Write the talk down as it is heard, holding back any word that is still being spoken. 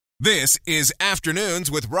This is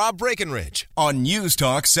Afternoons with Rob Breckenridge on News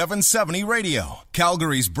Talk 770 Radio,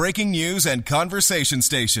 Calgary's breaking news and conversation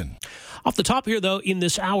station. Off the top here, though, in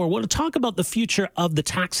this hour, I want to talk about the future of the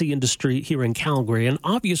taxi industry here in Calgary. And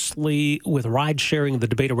obviously, with ride sharing, the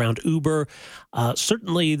debate around Uber,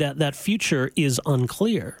 certainly that future is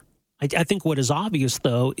unclear. I think what is obvious,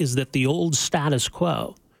 though, is that the old status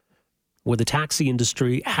quo, where the taxi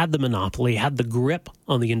industry had the monopoly, had the grip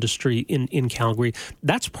on the industry in Calgary,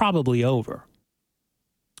 that's probably over.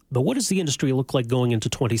 But what does the industry look like going into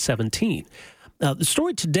 2017? The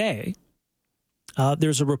story today,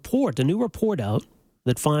 there's a new report out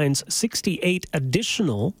that finds 68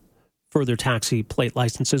 additional further taxi plate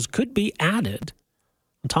licenses could be added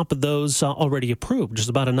on top of those already approved, just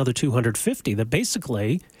about another 250, that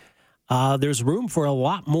basically there's room for a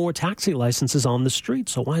lot more taxi licenses on the street.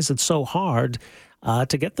 So why is it so hard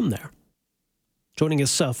to get them there? Joining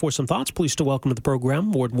us for some thoughts, pleased to welcome to the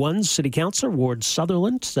program Ward 1 City Councillor Ward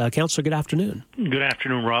Sutherland. Councillor, good afternoon. Good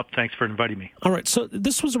afternoon, Rob. Thanks for inviting me. All right, so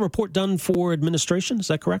this was a report done for administration, is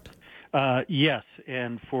that correct? Yes,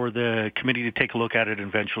 and for the committee to take a look at it and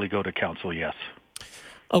eventually go to council, yes.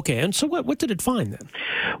 Okay, and so what did it find then?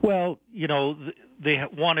 Well, they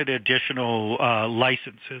wanted additional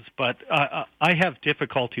licenses, but I have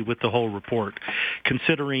difficulty with the whole report,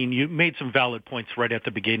 considering you made some valid points right at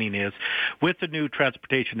the beginning, is with the new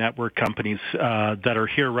transportation network companies that are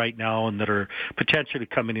here right now and that are potentially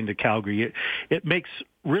coming into Calgary, it makes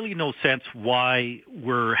really no sense why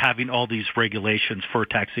we're having all these regulations for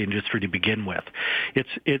taxi industry to begin with.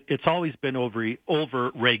 It's always been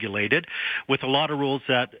over regulated with a lot of rules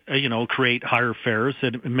that create higher fares,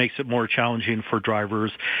 and it makes it more challenging for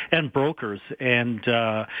drivers and brokers. And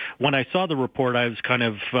when I saw the report, I was kind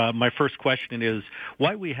of my first question is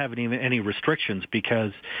why we haven't even any restrictions,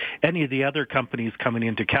 because any of the other companies coming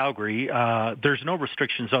into Calgary, there's no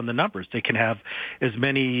restrictions on the numbers. They can have as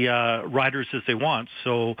many riders as they want.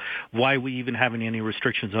 So why are we even having any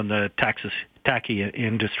restrictions on the taxi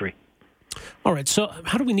industry? All right, so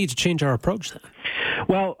how do we need to change our approach then?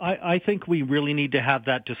 Well, I think we really need to have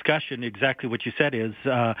that discussion. Exactly what you said is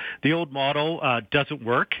the old model doesn't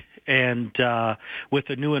work. And with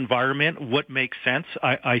a new environment, what makes sense?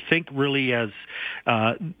 I think really as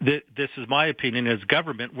this is my opinion as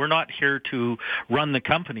government, we're not here to run the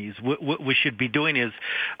companies. What we should be doing is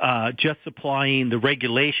just applying the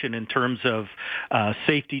regulation in terms of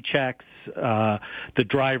safety checks, the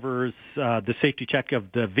drivers, the safety check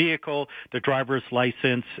of the vehicle, the driver's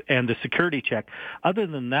license, and the security check. Other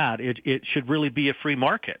than that, it should really be a free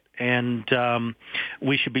market. And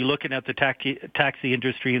we should be looking at the taxi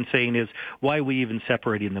industry and saying is, why are we even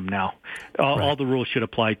separating them now? All the rules should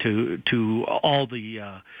apply to all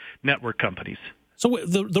the network companies. So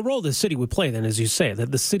the role the city would play then, as you say,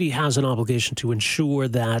 that the city has an obligation to ensure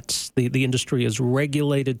that the industry is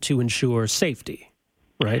regulated to ensure safety,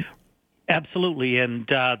 right? Absolutely, and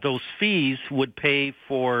those fees would pay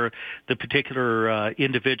for the particular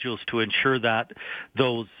individuals to ensure that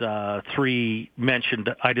those three mentioned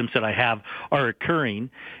items that I have are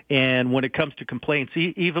occurring. And when it comes to complaints,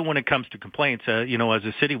 even when it comes to complaints, as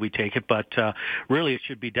a city we take it, but really it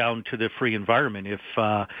should be down to the free environment.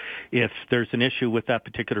 If there's an issue with that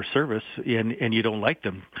particular service and you don't like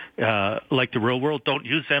them, like the real world, don't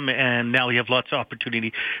use them, and now you have lots of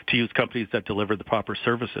opportunity to use companies that deliver the proper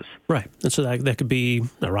services. Right. And so that could be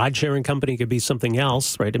a ride-sharing company, could be something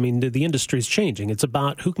else, right? I mean, the industry is changing. It's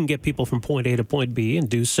about who can get people from point A to point B and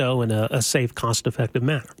do so in a safe, cost-effective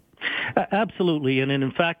manner. Absolutely. And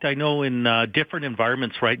in fact, I know in different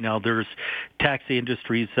environments right now, there's taxi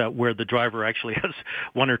industries where the driver actually has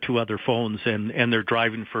one or two other phones and they're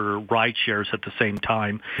driving for ride shares at the same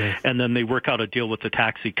time. Yes. And then they work out a deal with the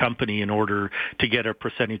taxi company in order to get a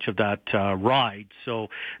percentage of that ride. So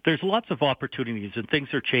there's lots of opportunities and things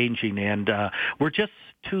are changing, and we're just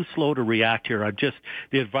too slow to react here.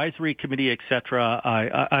 The advisory committee, et cetera,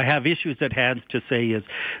 I have issues at hand to say is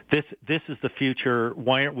this is the future.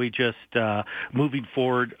 Why aren't we just moving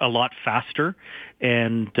forward a lot faster?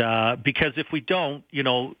 And because if we don't,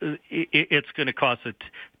 it's going to cause the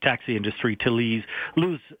taxi industry to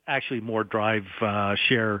lose actually more drive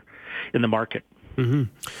share in the market. Mm-hmm.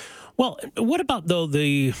 Well, what about, though,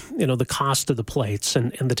 the cost of the plates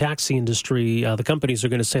and the taxi industry? The companies are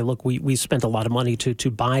going to say, look, we spent a lot of money to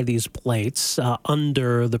buy these plates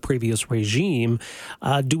under the previous regime.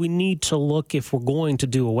 Do we need to look, if we're going to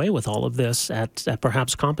do away with all of this, at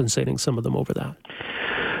perhaps compensating some of them over that?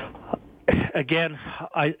 Again,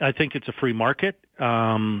 I think it's a free market.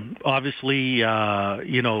 Obviously,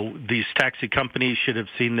 these taxi companies should have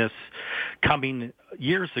seen this coming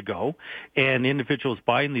years ago, and individuals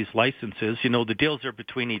buying these licenses, the deals are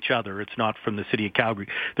between each other. It's not from the City of Calgary.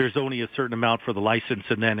 There's only a certain amount for the license,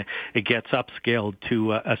 and then it gets upscaled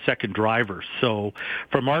to a second driver. So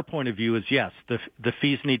from our point of view is, yes, the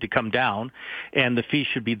fees need to come down, and the fees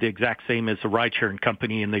should be the exact same as a ride-sharing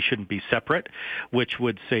company, and they shouldn't be separate, which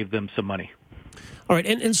would save them some money. All right,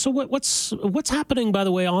 and so what's happening, by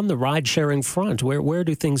the way, on the ride-sharing front? Where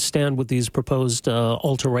do things stand with these proposed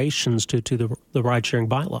alterations to the ride-sharing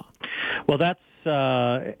bylaw? Well, that's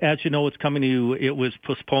as you know, it was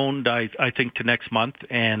postponed, I think, to next month,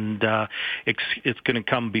 and it's going to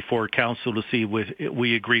come before council to see if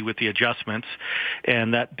we agree with the adjustments,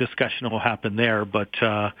 and that discussion will happen there. But,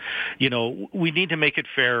 we need to make it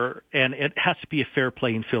fair, and it has to be a fair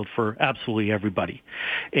playing field for absolutely everybody.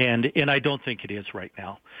 And I don't think it is right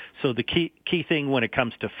now. So the key thing when it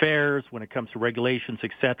comes to fares, when it comes to regulations, et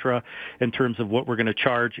cetera, in terms of what we're going to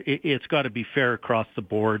charge, it's got to be fair across the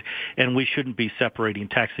board, and we shouldn't be separating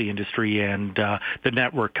taxi industry and the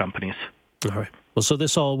network companies. All right. Well, so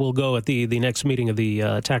this all will go at the next meeting of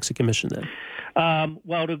the Taxi Commission then?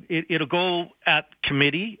 Well, it'll go at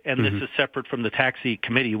committee, and this is separate from the Taxi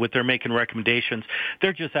Committee. What they're making recommendations,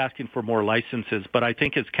 they're just asking for more licenses. But I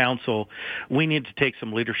think as council, we need to take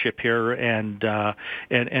some leadership here and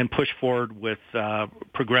push forward with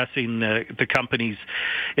progressing the companies,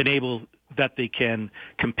 enable that they can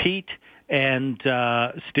compete and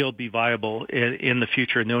still be viable in the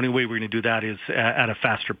future. And the only way we're going to do that is at a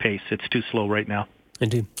faster pace. It's too slow right now.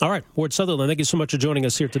 Indeed. All right. Ward Sutherland, thank you so much for joining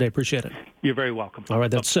us here today. Appreciate it. You're very welcome. All right.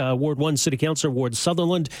 That's Ward 1 City Councilor Ward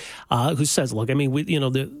Sutherland, who says, look, I mean,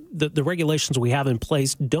 the regulations we have in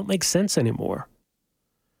place don't make sense anymore.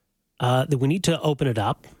 That we need to open it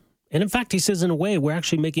up. And in fact, he says, in a way, we're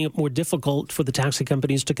actually making it more difficult for the taxi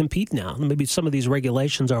companies to compete now. Maybe some of these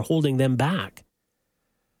regulations are holding them back.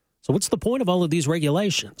 So what's the point of all of these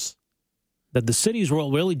regulations? That the city's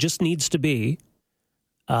role really just needs to be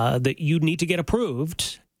that you need to get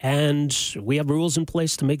approved, and we have rules in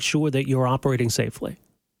place to make sure that you're operating safely.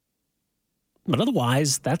 But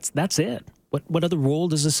otherwise, that's it. What other role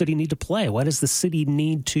does the city need to play? Why does the city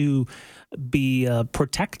need to be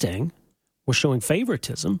protecting or showing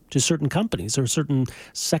favoritism to certain companies or a certain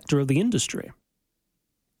sector of the industry?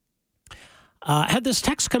 Had this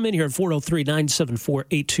text come in here at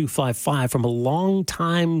 403-974-8255 from a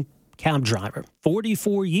longtime cab driver,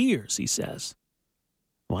 44 years, he says.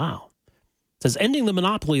 Wow. It says, ending the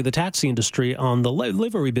monopoly of the taxi industry on the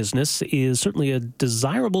livery business is certainly a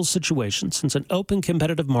desirable situation, since an open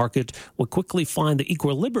competitive market will quickly find the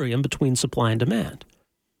equilibrium between supply and demand.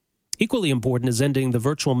 Equally important is ending the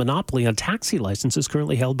virtual monopoly on taxi licenses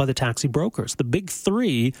currently held by the taxi brokers. The big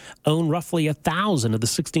three own roughly 1,000 of the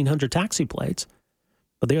 1,600 taxi plates,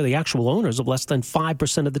 but they are the actual owners of less than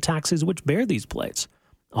 5% of the taxis which bear these plates.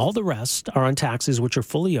 All the rest are on taxis which are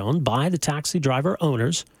fully owned by the taxi driver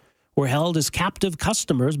owners, who are held as captive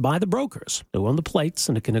customers by the brokers who own the plates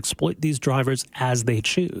and can exploit these drivers as they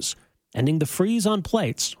choose. Ending the freeze on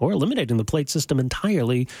plates or eliminating the plate system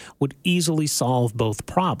entirely would easily solve both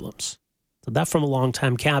problems. So that from a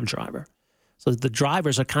longtime cab driver. So the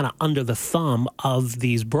drivers are kind of under the thumb of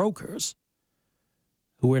these brokers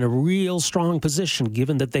who are in a real strong position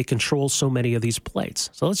given that they control so many of these plates.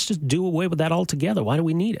 So let's just do away with that altogether. Why do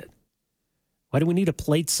we need it? Why do we need a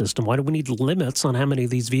plate system? Why do we need limits on how many of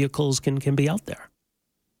these vehicles can be out there?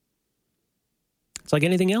 It's like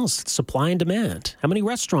anything else. It's supply and demand. How many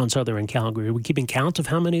restaurants are there in Calgary? Are we keeping count of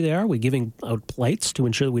how many there are? Are we giving out plates to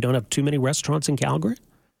ensure that we don't have too many restaurants in Calgary?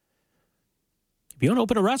 If you want to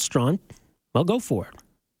open a restaurant, well, go for it.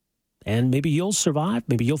 And maybe you'll survive.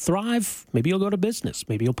 Maybe you'll thrive. Maybe you'll go to business.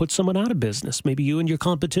 Maybe you'll put someone out of business. Maybe you and your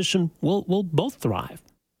competition will both thrive.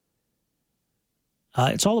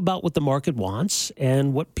 It's all about what the market wants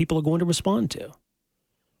and what people are going to respond to.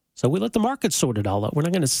 So we let the market sort it all out. We're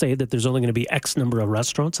not going to say that there's only going to be X number of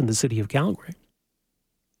restaurants in the city of Calgary.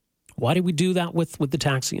 Why do we do that with the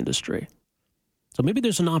taxi industry? So maybe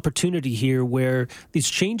there's an opportunity here where these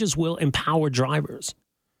changes will empower drivers,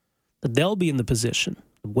 that they'll be in the position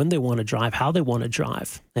when they want to drive, how they want to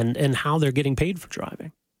drive, and how they're getting paid for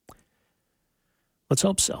driving. Let's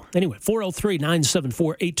hope so. Anyway,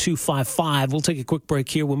 403-974-8255. We'll take a quick break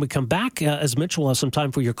here. When we come back, as Mitch, we'll have some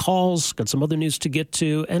time for your calls, got some other news to get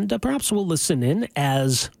to, and perhaps we'll listen in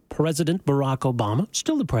as President Barack Obama,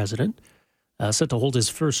 still the president, set to hold his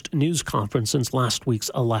first news conference since last week's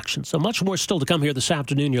election. So much more still to come here this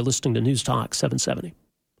afternoon. You're listening to News Talk 770.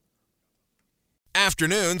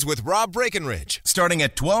 Afternoons with Rob Breckenridge, starting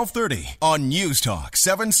at 12:30 on News Talk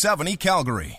 770 Calgary.